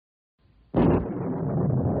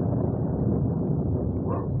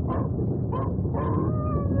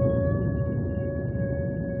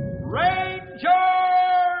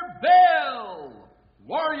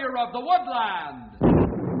of the woodland.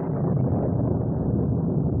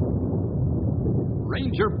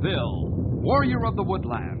 Ranger Bill, warrior of the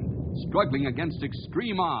woodland, struggling against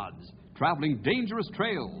extreme odds, traveling dangerous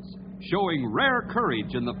trails, showing rare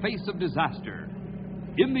courage in the face of disaster.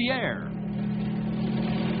 In the air.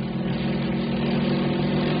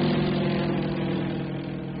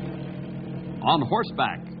 On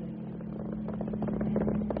horseback.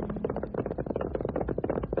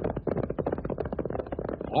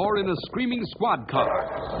 Or in a screaming squad car.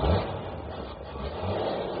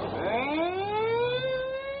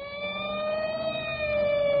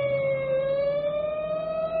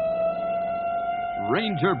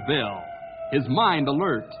 Ranger Bill, his mind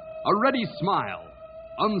alert, a ready smile,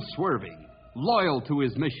 unswerving, loyal to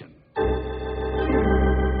his mission.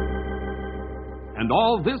 And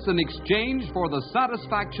all this in exchange for the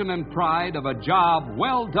satisfaction and pride of a job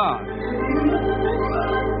well done.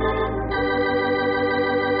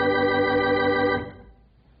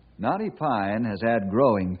 Knotty Pine has had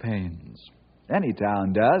growing pains. Any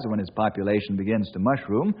town does when its population begins to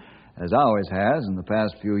mushroom, as ours has in the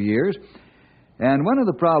past few years. And one of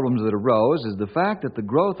the problems that arose is the fact that the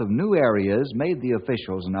growth of new areas made the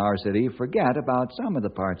officials in our city forget about some of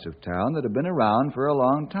the parts of town that have been around for a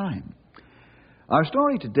long time. Our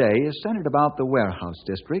story today is centered about the warehouse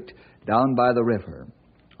district down by the river.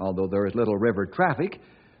 Although there is little river traffic,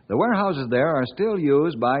 the warehouses there are still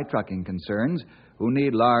used by trucking concerns who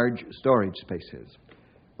need large storage spaces.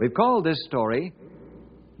 We've called this story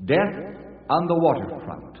Death on the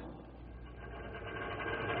Waterfront.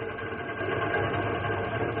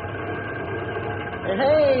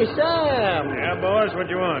 Hey, Sam. Yeah, boss, what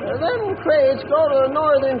you want? Them crates go to the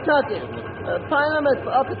northern trucking. Pile them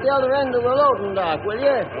up at the other end of the loading dock, will you?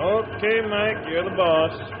 Okay, Mike, you're the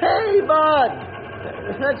boss. Hey, Bud.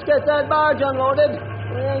 Let's get that barge unloaded.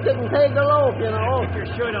 We ain't getting paid to loaf, you know. Get your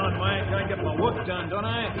shirt on, Mike. I get my work done, don't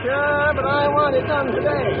I? Sure, but I want it done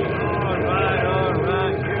today. All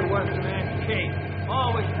right. You're working that cake.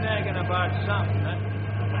 Always nagging about something, huh?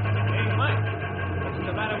 Hey, Mike, what's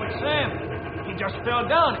the matter with Sam? He just fell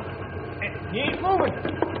down. He ain't moving.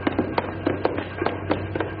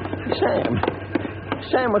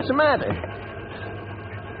 Sam, what's the matter?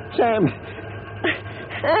 Sam,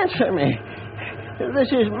 answer me.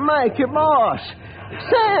 This is Mike, your boss.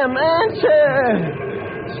 Sam, answer!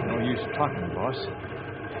 It's no use talking, boss.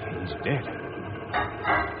 He's dead.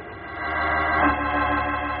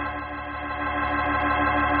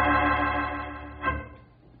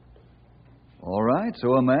 All right,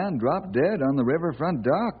 so a man dropped dead on the riverfront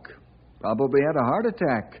dock. Probably had a heart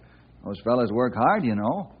attack. Those fellas work hard, you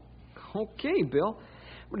know. Okay, Bill.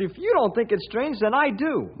 But if you don't think it's strange, then I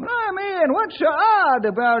do. I mean, what's so odd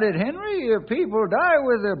about it, Henry? People die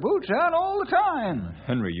with their boots on all the time.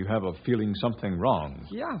 Henry, you have a feeling something wrong.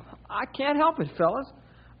 Yeah, I can't help it, fellas.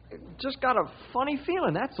 Just got a funny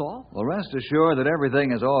feeling, that's all. Well, rest assured that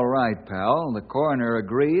everything is all right, pal. The coroner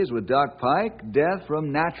agrees with Doc Pike. Death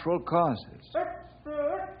from natural causes.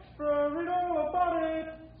 Extra, read all about it.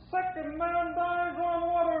 Second man dies on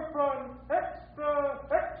Waterfront. Extra,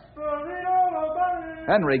 read all about it.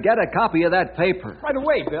 Henry, get a copy of that paper. Right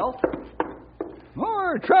away, Bill.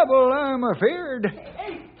 More trouble, I'm afeard.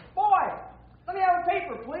 Hey, boy! Let me have a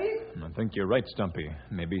paper, please. I think you're right, Stumpy.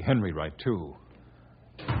 Maybe Henry right, too.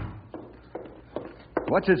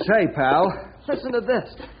 What's it say, pal? Listen to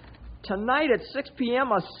this. Tonight at 6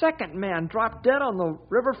 p.m., a second man dropped dead on the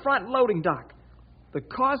riverfront loading dock. The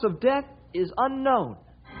cause of death is unknown.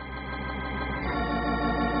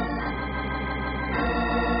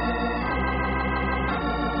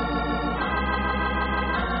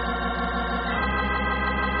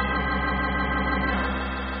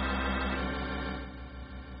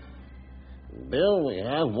 Bill, we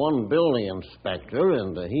have one building inspector,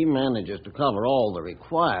 and he manages to cover all the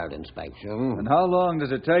required inspection. And how long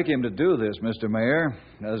does it take him to do this, Mr. Mayor?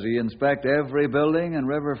 Does he inspect every building and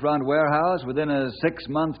riverfront warehouse within a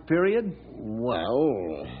 6-month period?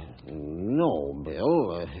 Well, no,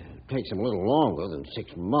 Bill. It takes him a little longer than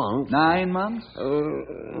 6 months. 9 months?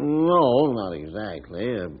 No, not exactly.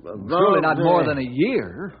 Surely not more than a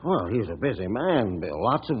year. Well, he's a busy man, Bill.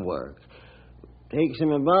 Lots of work. Takes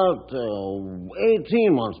him about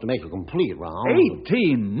 18 months to make a complete round.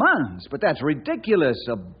 18 months? But that's ridiculous.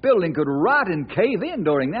 A building could rot and cave in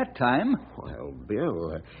during that time. Well,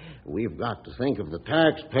 Bill, we've got to think of the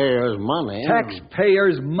taxpayers' money.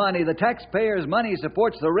 Taxpayers' money? The taxpayers' money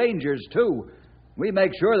supports the Rangers, too. We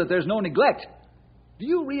make sure that there's no neglect. Do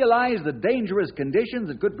you realize the dangerous conditions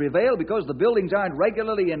that could prevail because the buildings aren't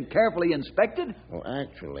regularly and carefully inspected? Well,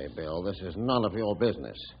 actually, Bill, this is none of your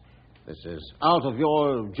business. This is out of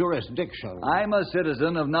your jurisdiction. I'm a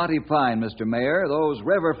citizen of Naughty Pine, Mr. Mayor. Those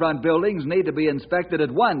riverfront buildings need to be inspected at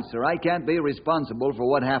once, or I can't be responsible for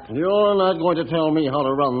what happened. You're not going to tell me how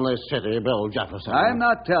to run this city, Bill Jefferson. I'm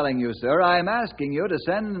not telling you, sir. I'm asking you to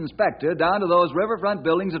send an inspector down to those riverfront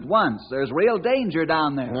buildings at once. There's real danger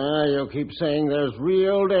down there. You keep saying there's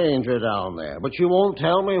real danger down there, but you won't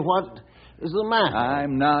tell me what is the matter.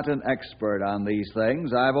 I'm not an expert on these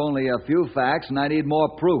things. I've only a few facts, and I need more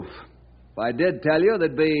proof. If I did tell you,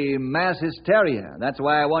 there'd be mass hysteria. That's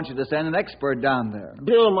why I want you to send an expert down there.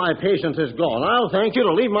 Bill, my patience is gone. I'll thank you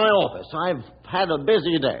to leave my office. I've had a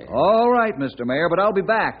busy day. All right, Mr. Mayor, but I'll be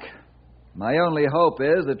back. My only hope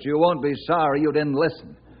is that you won't be sorry you didn't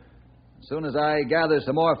listen. As soon as I gather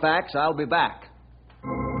some more facts, I'll be back.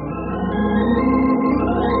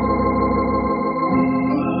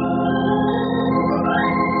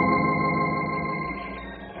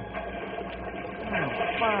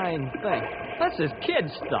 Fine thing. That's his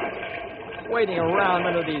kid stuff. Waiting around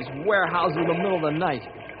under these warehouses in the middle of the night.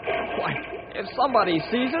 Why, if somebody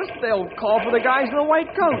sees us, they'll call for the guys in the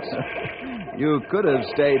white coats. You could have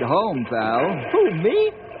stayed home, pal. Who,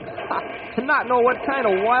 me? Not know what kind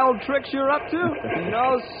of wild tricks you're up to?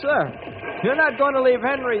 No, sir. You're not going to leave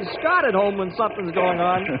Henry Scott at home when something's going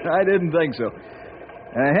on. I didn't think so.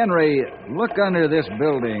 Henry, look under this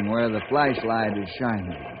building where the flashlight is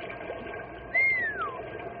shining.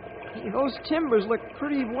 Hey, those timbers look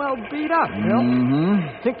pretty well beat up, Bill.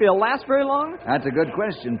 Mm-hmm. Think they'll last very long? That's a good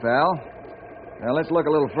question, pal. Now, let's look a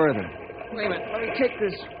little further. Wait a minute. Let me take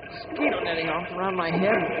this mosquito netting off around my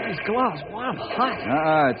head and these gloves. Boy, I'm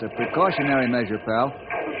hot. It's a precautionary measure, pal.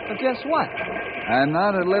 But guess what? I'm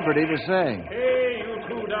not at liberty to say. Hey, you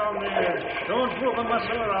two down there. Don't move a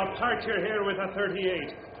muscle or I'll part your hair with a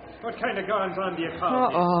 38. What kind of guns on do you call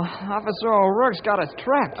these? Officer O'Rourke's got us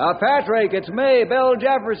trapped. Patrick, it's me, Bill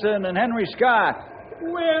Jefferson, and Henry Scott.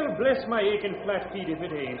 Well, bless my aching flat feet if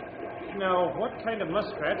it ain't. Now, what kind of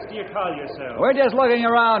muskrats do you call yourself? We're just looking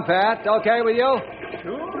around, Pat. Okay with you?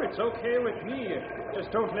 Sure, it's okay with me.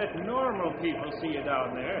 Just don't let normal people see you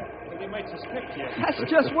down there. They might suspect you. That's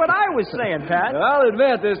just what I was saying, Pat. I'll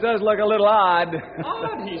admit this does look a little odd.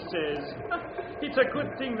 Odd, he says. It's a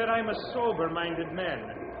good thing that I'm a sober-minded man.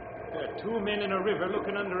 There are two men in a river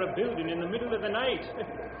looking under a building in the middle of the night.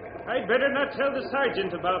 I'd better not tell the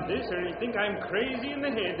sergeant about this, or he'll think I'm crazy in the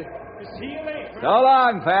head. See you later. So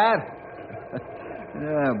long, Pat.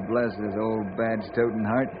 Bless his old badge-toting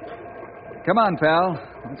heart. Come on, pal.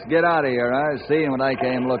 Let's get out of here. I've seen what I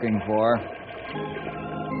came looking for.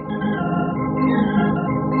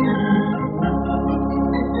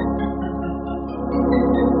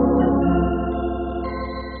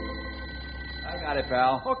 I got it,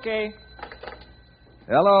 pal. Okay.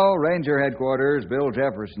 Hello, Ranger Headquarters. Bill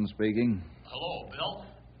Jefferson speaking. Hello, Bill.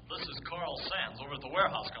 This is Carl Sands over at the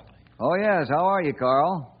warehouse company. Oh, yes. How are you,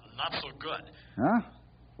 Carl? Not so good. Huh?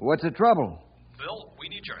 What's the trouble? Bill, we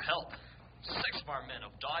need your help. 6 of our men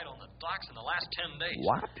have died on the docks in the last 10 days.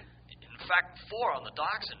 What? In fact, 4 on the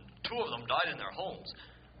docks, and 2 of them died in their homes.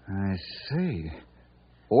 I see.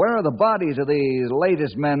 Where are the bodies of these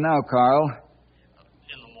latest men now, Carl?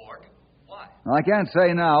 In the morgue. Why? I can't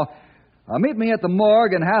say now. Meet me at the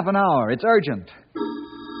morgue in half an hour. It's urgent.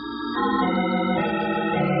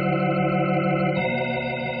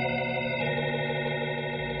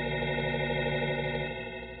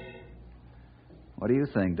 What do you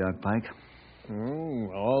think, Doc Pike?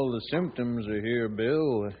 All the symptoms are here,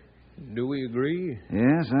 Bill. Do we agree?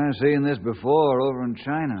 Yes, I've seen this before over in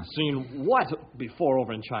China. Seen what before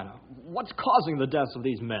over in China? What's causing the deaths of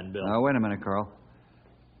these men, Bill? Now, wait a minute, Carl.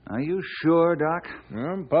 Are you sure, Doc?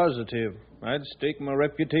 I'm positive. I'd stake my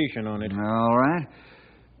reputation on it. All right.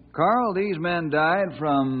 Carl, these men died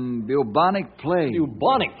from bubonic plague.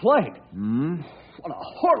 Bubonic plague? Hmm? What a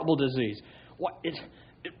horrible disease.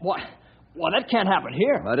 Well, that can't happen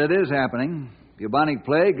here. But it is happening. Bubonic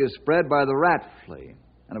plague is spread by the rat flea.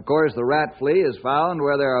 And, of course, the rat flea is found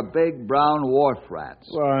where there are big brown wharf rats.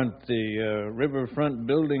 Well, aren't the riverfront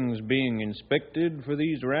buildings being inspected for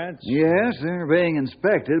these rats? Yes, they're being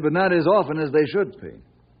inspected, but not as often as they should be.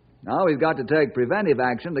 Now we've got to take preventive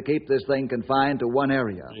action to keep this thing confined to one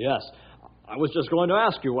area. Yes. I was just going to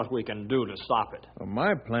ask you what we can do to stop it. Well,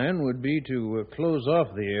 my plan would be to close off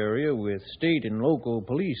the area with state and local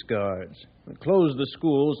police guards. Close the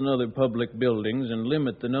schools and other public buildings and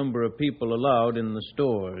limit the number of people allowed in the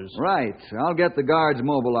stores. Right. I'll get the guards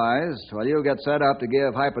mobilized while you get set up to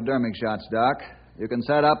give hypodermic shots, Doc. You can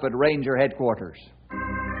set up at Ranger Headquarters.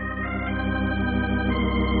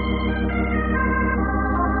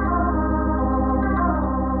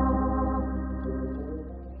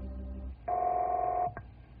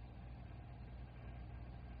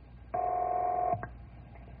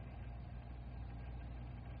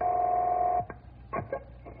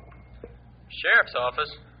 Sheriff's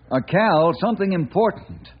office. Cal, something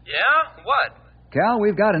important. Yeah? What? Cal,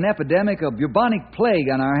 we've got an epidemic of bubonic plague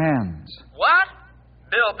on our hands. What?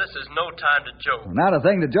 Bill, this is no time to joke. Well, not a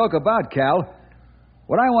thing to joke about, Cal.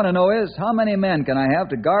 What I want to know is, how many men can I have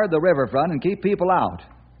to guard the riverfront and keep people out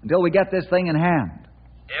until we get this thing in hand?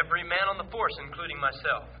 Every man on the force, including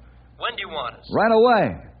myself. When do you want us? Right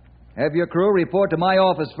away. Have your crew report to my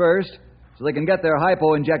office first so they can get their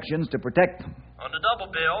hypo injections to protect them. On the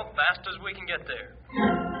double, Bill. Fast as we can get there.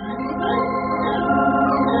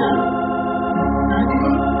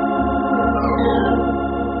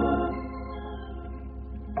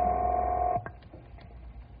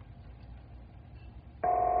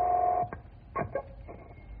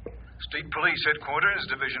 State Police Headquarters,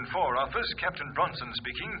 Division 4 Office. Captain Bronson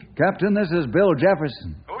speaking. Captain, this is Bill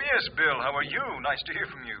Jefferson. Oh, yes, Bill. How are you? Nice to hear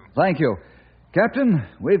from you. Thank you. Captain,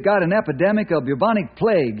 we've got an epidemic of bubonic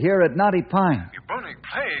plague here at Knotty Pine. Bubonic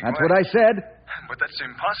plague? That's what I said. But that's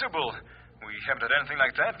impossible. We haven't had anything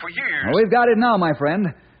like that for years. Well, we've got it now, my friend.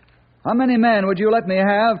 How many men would you let me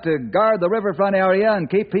have to guard the riverfront area and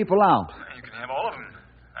keep people out? You can have all of them.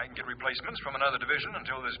 I can get replacements from another division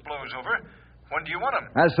until this blows over. When do you want them?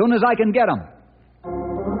 As soon as I can get them.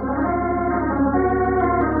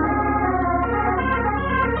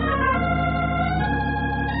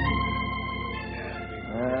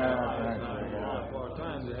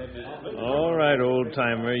 All right,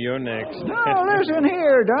 old-timer, you're next. Now, listen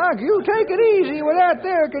here, Doc. You take it easy with that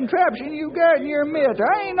there contraption you got in your mitt.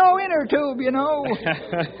 I ain't no inner tube, you know.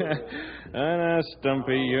 Now,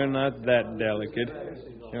 Stumpy, you're not that delicate.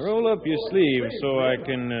 Now, roll up your sleeve so I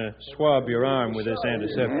can swab your arm with this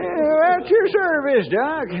antiseptic. At your service,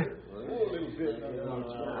 Doc.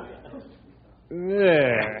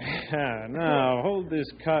 There. Now, hold this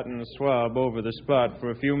cotton swab over the spot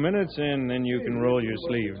for a few minutes, and then you can roll your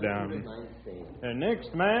sleeve down.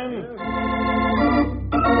 Next, man.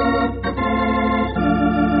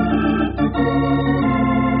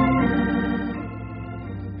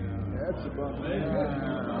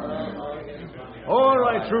 All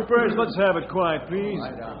right, troopers, let's have it quiet, please.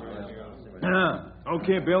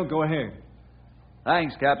 Okay, Bill, go ahead.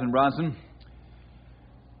 Thanks, Captain Bronson.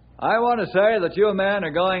 I want to say that you men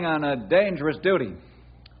are going on a dangerous duty.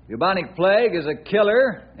 Bubonic plague is a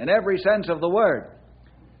killer in every sense of the word.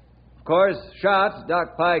 Of course, shots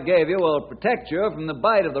Doc Pike gave you will protect you from the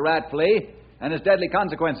bite of the rat flea and its deadly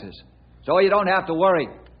consequences. So you don't have to worry.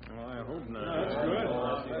 I hope not. That's good.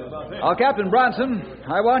 Now, Captain Bronson,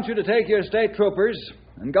 I want you to take your state troopers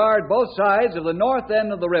and guard both sides of the north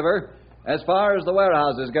end of the river as far as the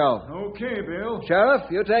warehouses go. Okay, Bill. Sheriff,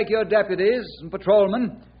 you take your deputies and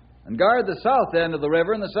patrolmen and guard the south end of the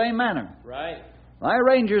river in the same manner. Right. My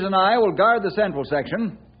rangers and I will guard the central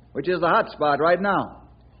section, which is the hot spot right now.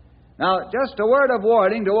 Now, just a word of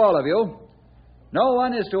warning to all of you. No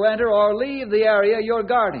one is to enter or leave the area you're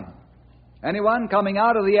guarding. Anyone coming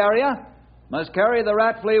out of the area must carry the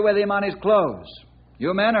rat flea with him on his clothes.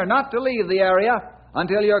 You men are not to leave the area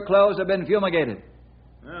until your clothes have been fumigated.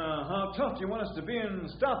 How tough do you want us to be in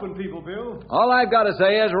stopping people, Bill? All I've got to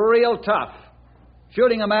say is real tough.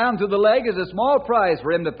 Shooting a man through the leg is a small price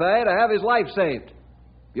for him to pay to have his life saved.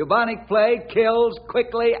 Bubonic plague kills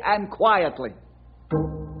quickly and quietly.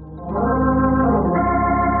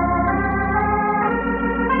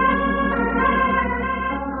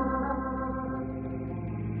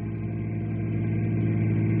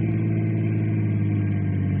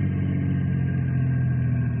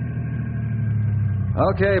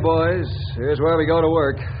 Okay, boys, here's where we go to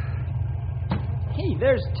work. Hey,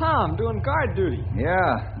 there's Tom doing guard duty.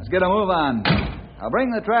 Yeah, let's get a move on. Now bring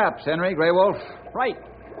the traps, Henry, Grey Wolf. Right.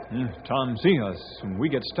 Tom, see us. We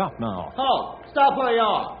get stopped now. Oh, stop where you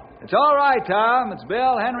are. It's all right, Tom. It's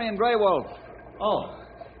Bill, Henry, and Grey Wolf. Oh,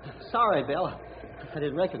 sorry, Bill. I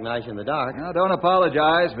didn't recognize you in the dark. Now, don't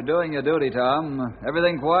apologize for doing your duty, Tom.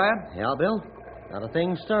 Everything quiet? Yeah, Bill. Not a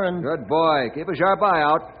thing stirring. Good boy. Keep a sharp eye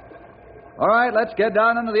out. All right, let's get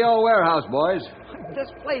down into the old warehouse, boys. This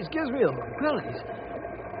place gives me the willies.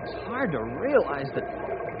 It's hard to realize that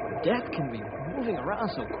death can be moving around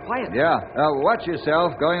so quietly. Yeah. Watch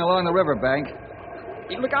yourself going along the riverbank.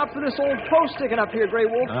 Hey, look out for this old post sticking up here, Grey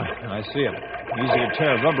Wolf. I see him. Easy to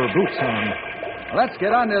tear rubber boots on. Let's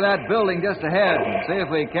get under that building just ahead and see if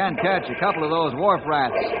we can't catch a couple of those wharf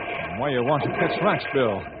rats. Why you want to catch rats,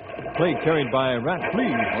 Bill? Plague carried by rat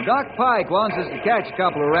flea. Well, Doc Pike wants us to catch a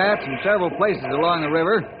couple of rats in several places along the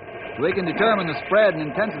river so we can determine the spread and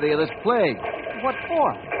intensity of this plague. What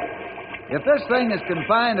for? If this thing is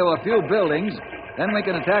confined to a few buildings, then we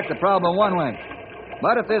can attack the problem one way.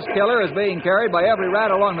 But if this killer is being carried by every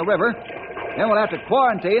rat along the river, Then we'll have to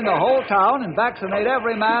quarantine the whole town and vaccinate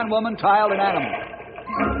every man, woman, child, and animal.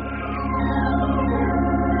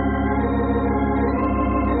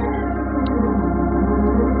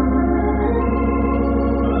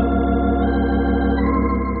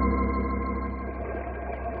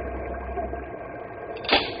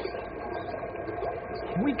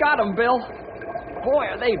 We got them, Bill. Boy,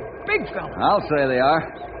 are they big fellas. I'll say they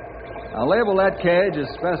are. I'll label that cage as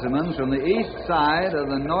specimens from the east side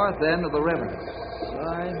of the north end of the river.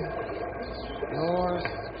 Side, north,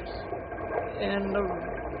 end of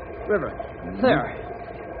river. There.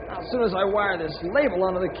 Now, as soon as I wire this label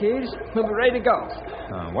onto the cage, we'll be ready to go.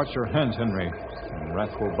 Watch your hands, Henry. And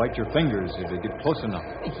rats will bite your fingers if they get close enough.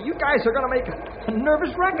 You guys are going to make a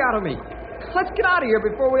nervous wreck out of me. Let's get out of here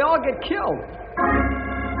before we all get killed.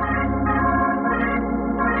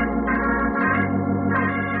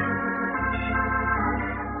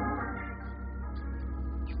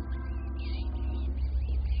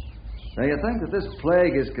 So you think that this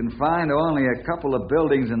plague is confined to only a couple of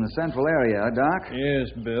buildings in the central area, Doc?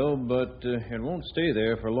 Yes, Bill, but it won't stay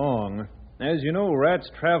there for long. As you know, rats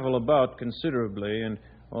travel about considerably, and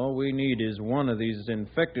all we need is one of these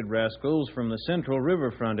infected rascals from the central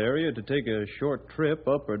riverfront area to take a short trip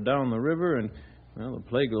up or down the river, and, well, the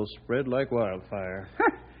plague will spread like wildfire.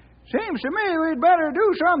 Seems to me we'd better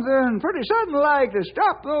do something pretty sudden like to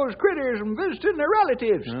stop those critters from visiting their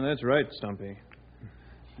relatives. Well, that's right, Stumpy.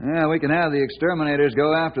 Yeah, we can have the exterminators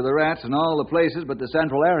go after the rats in all the places but the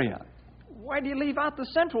central area. Why do you leave out the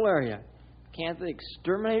central area? Can't the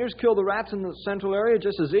exterminators kill the rats in the central area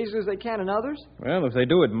just as easy as they can in others? Well, if they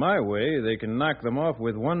do it my way, they can knock them off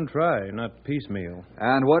with one try, not piecemeal.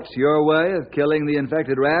 And what's your way of killing the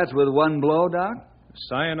infected rats with one blow, Doc?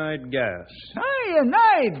 Cyanide gas.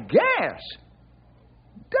 Cyanide gas?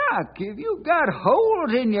 Doc, have you got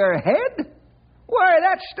holes in your head? Why,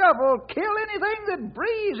 that stuff will kill anything that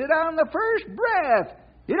breathes it on the first breath.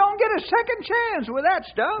 You don't get a second chance with that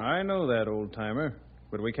stuff. I know that, old-timer.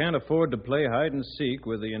 But we can't afford to play hide-and-seek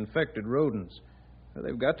with the infected rodents.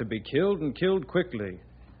 They've got to be killed and killed quickly.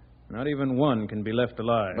 Not even one can be left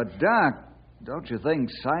alive. But, Doc, don't you think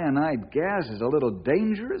cyanide gas is a little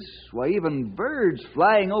dangerous? Why, even birds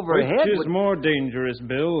flying overhead Which is more dangerous,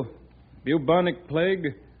 Bill? Bubonic plague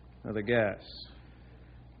or the gas?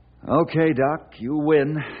 Okay, Doc, you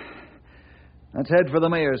win. Let's head for the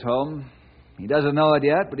mayor's home. He doesn't know it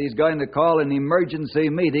yet, but he's going to call an emergency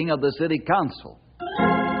meeting of the city council.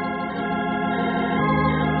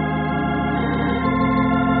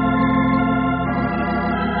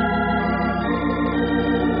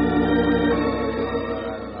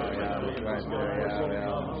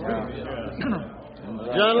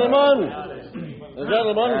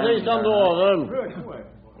 Gentlemen, please come to order.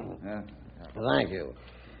 Thank you.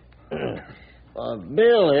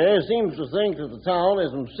 Bill here seems to think that the town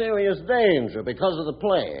is in serious danger because of the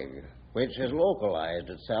plague, which has localized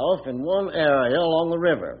itself in one area along the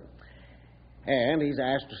river. And he's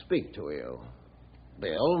asked to speak to you.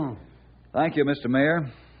 Bill? Thank you, Mr. Mayor.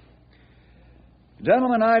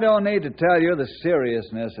 Gentlemen, I don't need to tell you the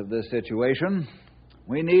seriousness of this situation.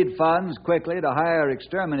 We need funds quickly to hire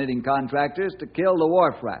exterminating contractors to kill the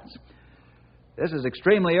wharf rats. This is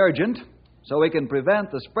extremely urgent, so we can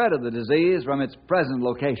prevent the spread of the disease from its present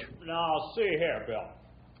location. Now, see here, Bill.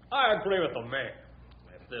 I agree with the mayor.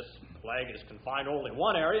 If this plague is confined to only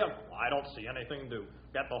one area, I don't see anything to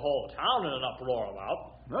get the whole town in an uproar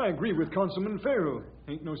about. I agree with Councilman Farrell.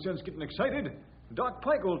 Ain't no sense getting excited. Doc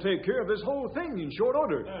Pike will take care of this whole thing in short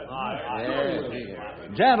order.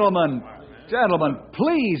 Gentlemen,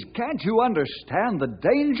 please, can't you understand the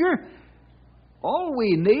danger? All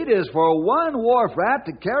we need is for one wharf rat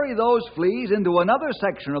to carry those fleas into another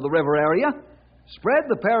section of the river area, spread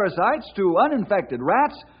the parasites to uninfected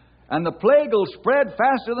rats, and the plague will spread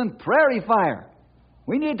faster than prairie fire.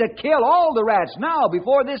 We need to kill all the rats now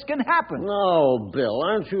before this can happen. No, Bill,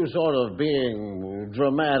 aren't you sort of being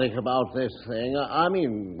dramatic about this thing? I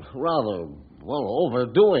mean, rather, well,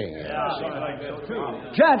 overdoing it.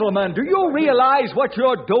 Gentlemen, do you realize what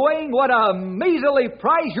you're doing? What a measly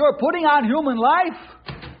price you're putting on human life?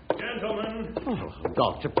 Gentlemen. Oh,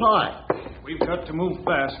 Dr. Pike. We've got to move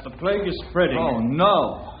fast. The plague is spreading. Oh,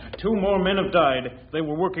 no. 2 more men have died. They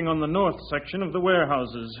were working on the north section of the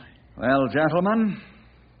warehouses. Well, gentlemen,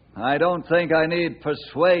 I don't think I need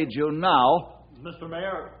persuade you now. Mr.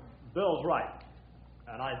 Mayor, Bill's right.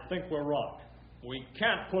 And I think we're wrong. We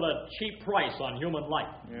can't put a cheap price on human life.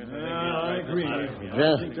 I agree. I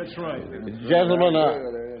think that's right. Gentlemen,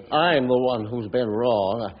 I'm the one who's been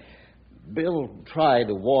wrong. Bill tried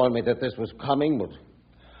to warn me that this was coming, but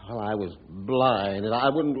well, I was blind and I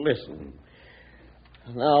wouldn't listen.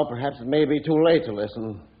 Now, perhaps it may be too late to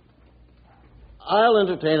listen. I'll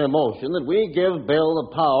entertain a motion that we give Bill the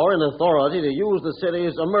power and authority to use the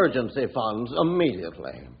city's emergency funds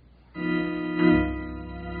immediately.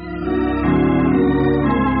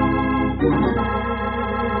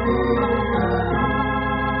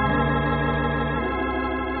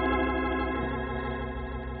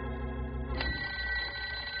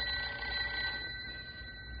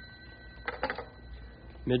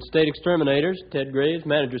 Mid-State Exterminators, Ted Graves,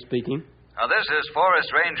 manager speaking. This is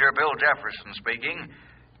Forest Ranger Bill Jefferson speaking.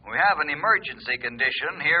 We have an emergency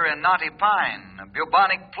condition here in Knotty Pine, a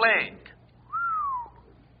bubonic plague.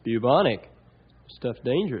 Bubonic? Stuff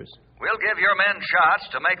dangerous. We'll give your men shots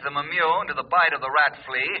to make them immune to the bite of the rat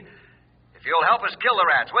flea. If you'll help us kill the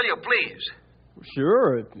rats, will you, please?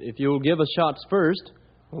 Sure, if you'll give us shots first.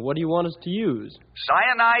 What do you want us to use?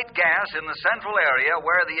 Cyanide gas in the central area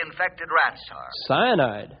where the infected rats are.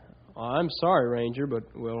 Cyanide? Oh, I'm sorry, Ranger, but,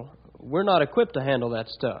 well, we're not equipped to handle that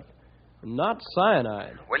stuff. Not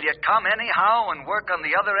cyanide. Will you come anyhow and work on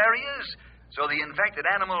the other areas so the infected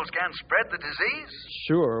animals can't spread the disease?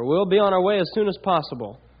 Sure, we'll be on our way as soon as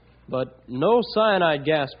possible. But no cyanide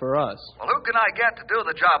gas for us. Well, who can I get to do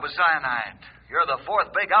the job with cyanide? You're the fourth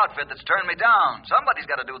big outfit that's turned me down. Somebody's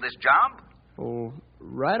got to do this job. Oh,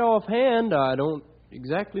 right offhand, I don't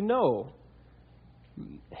exactly know.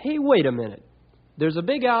 Hey, wait a minute. There's a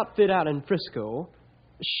big outfit out in Frisco.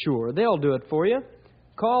 Sure, they'll do it for you.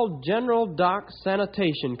 Called General Dock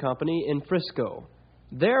Sanitation Company in Frisco.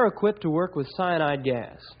 They're equipped to work with cyanide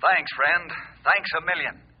gas. Thanks, friend. Thanks a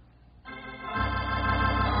million.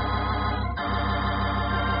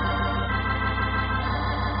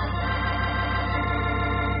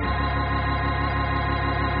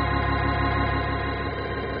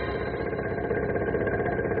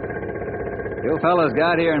 You fellas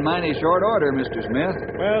got here in mighty short order, Mr. Smith.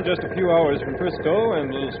 Well, just a few hours from Frisco and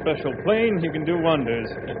a little special plane, you can do wonders.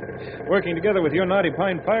 Working together with your Knotty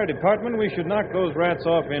Pine Fire Department, we should knock those rats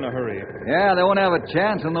off in a hurry. Yeah, they won't have a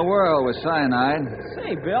chance in the world with cyanide.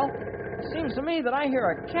 Say, Bill, it seems to me that I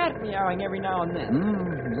hear a cat meowing every now and then.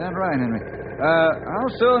 Is that right, Henry? How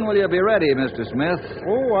soon will you be ready, Mr. Smith?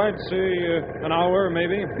 Oh, I'd say an hour,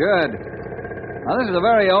 maybe. Good. Now, this is a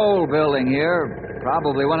very old building here.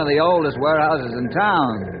 Probably one of the oldest warehouses in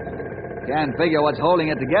town. Can't figure what's holding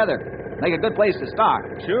it together. Make a good place to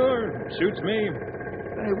start. Sure, suits me.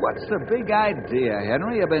 Hey, what's the big idea,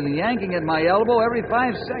 Henry? You've been yanking at my elbow every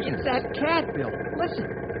 5 seconds. It's that cat, Bill. Listen.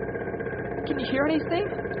 Can you hear anything?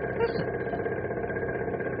 Listen.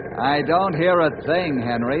 I don't hear a thing,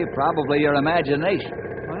 Henry. Probably your imagination.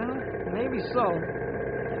 Well, maybe so.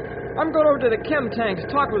 I'm going over to the chem tank to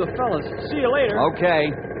talk with the fellas. See you later.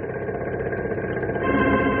 Okay.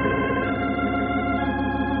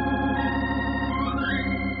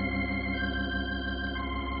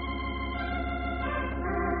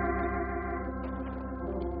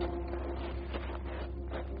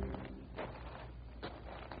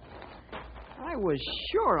 I was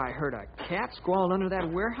sure I heard a cat squalling under that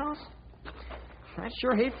warehouse. I'd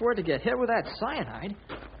sure hate for it to get hit with that cyanide.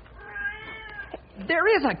 There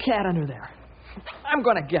is a cat under there. I'm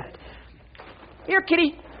going to get it. Here,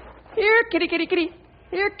 kitty. Here, kitty, kitty, kitty.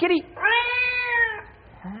 Here, kitty.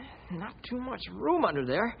 Not too much room under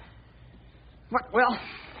there. But, well,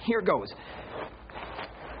 here goes.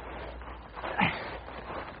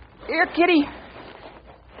 Here, kitty.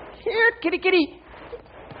 Here, kitty, kitty.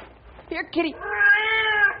 Here, kitty.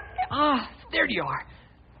 Ah, there you are.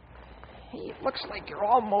 Hey, it looks like you're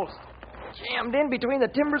almost jammed in between the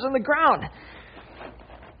timbers and the ground.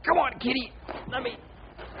 Come on, kitty. Let me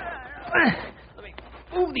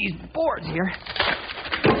move these boards here.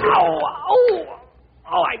 Ow! Oh!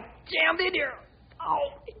 Oh, I jammed in here. Oh,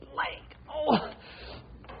 my leg. Oh.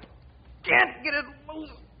 Can't get it loose.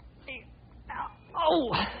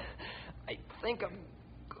 Oh. I think I'm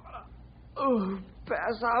gonna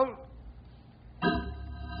pass out.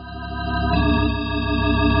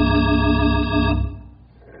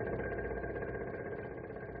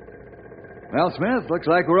 Well, Smith, looks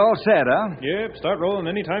like we're all set, huh? Yep, start rolling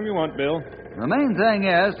any time you want, Bill. The main thing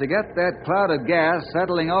is to get that cloud of gas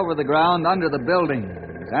settling over the ground under the building.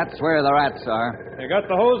 That's where the rats are. You got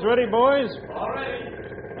the hose ready, boys? All right.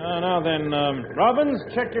 Now then, Robbins,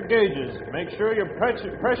 check your gauges. Make sure your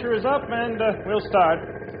pressure is up, and we'll start.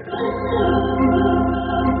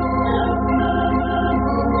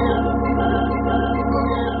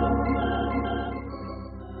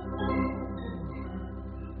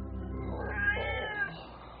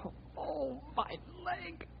 Oh, my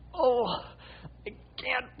leg. Oh, I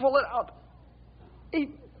can't pull it out. Hey,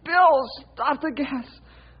 Bill, stop the gas.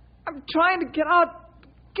 I'm trying to get out.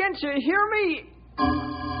 Can't you hear me?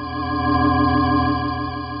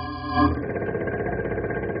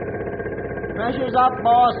 Pressure's up,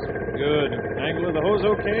 boss. Good. Angle of the hose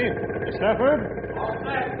okay? Stafford?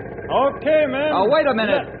 Okay, man. Oh, wait a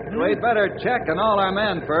minute. We'd better check on all our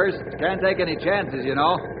men first. Can't take any chances, you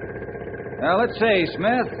know. Now, let's see.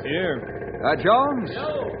 Smith? Here. Jones?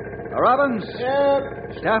 Robbins? Here.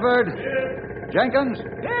 Stafford? Here. Jenkins?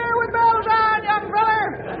 Here with bells on, young feller.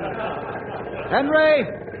 Henry?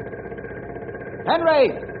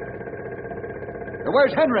 Henry?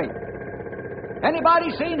 Where's Henry?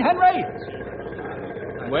 Anybody seen Henry?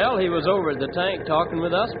 Well, he was over at the tank talking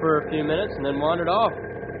with us for a few minutes and then wandered off.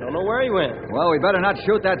 Don't know where he went. Well, we better not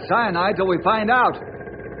shoot that cyanide till we find out.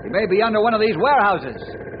 He may be under one of these warehouses.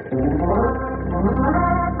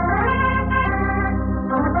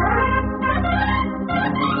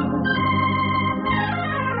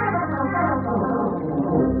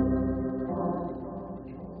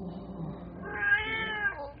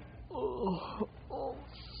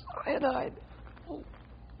 Cyanide.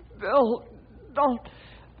 Bill, don't.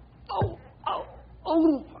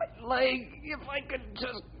 My leg. If I could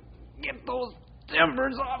just get those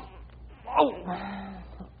timbers off.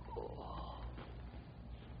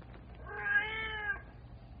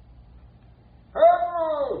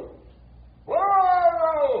 Henry! Where are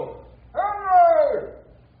you? Henry!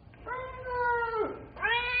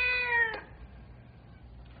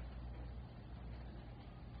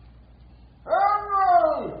 Henry!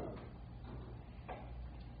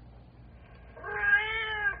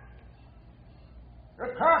 The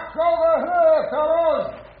cat's over here, fellows!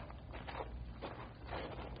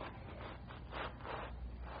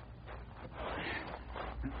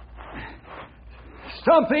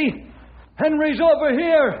 Stumpy! Henry's over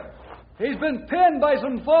here. He's been pinned by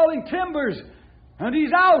some falling timbers, and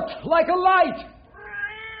he's out like a light.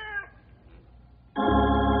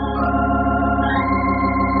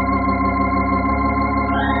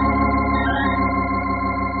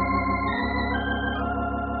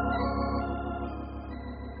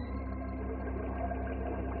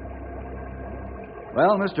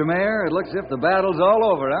 Well, Mr. Mayor, it looks as if the battle's all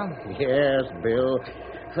over, huh? Yes, Bill.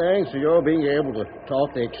 Thanks for your being able to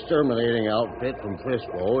talk the exterminating outfit from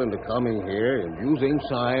Frisco into coming here and using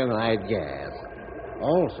cyanide gas.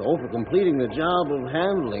 Also, for completing the job of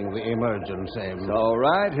handling the emergency. So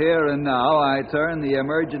right here and now, I turn the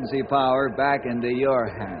emergency power back into your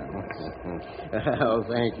hands. Oh,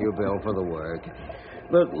 thank you, Bill, for the work.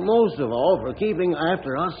 But most of all, for keeping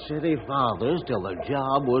after us city fathers till the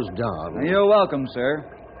job was done. You're welcome, sir.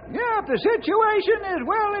 Yep, the situation is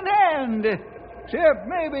well in hand. Except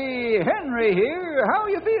maybe Henry here. How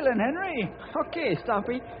you feeling, Henry? Okay,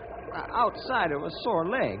 Stumpy. Outside of a sore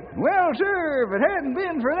leg. Well, sir, if it hadn't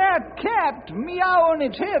been for that cat meowing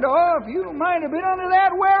its head off, you might have been under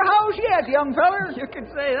that warehouse yet, young feller. You can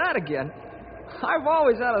say that again. I've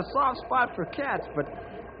always had a soft spot for cats, but,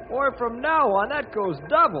 boy, from now on, that goes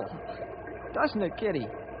double. Doesn't it, Kitty?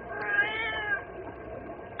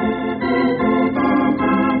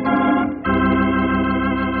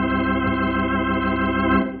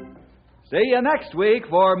 See you next week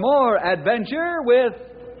for more adventure with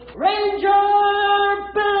Ranger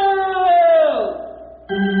Bill!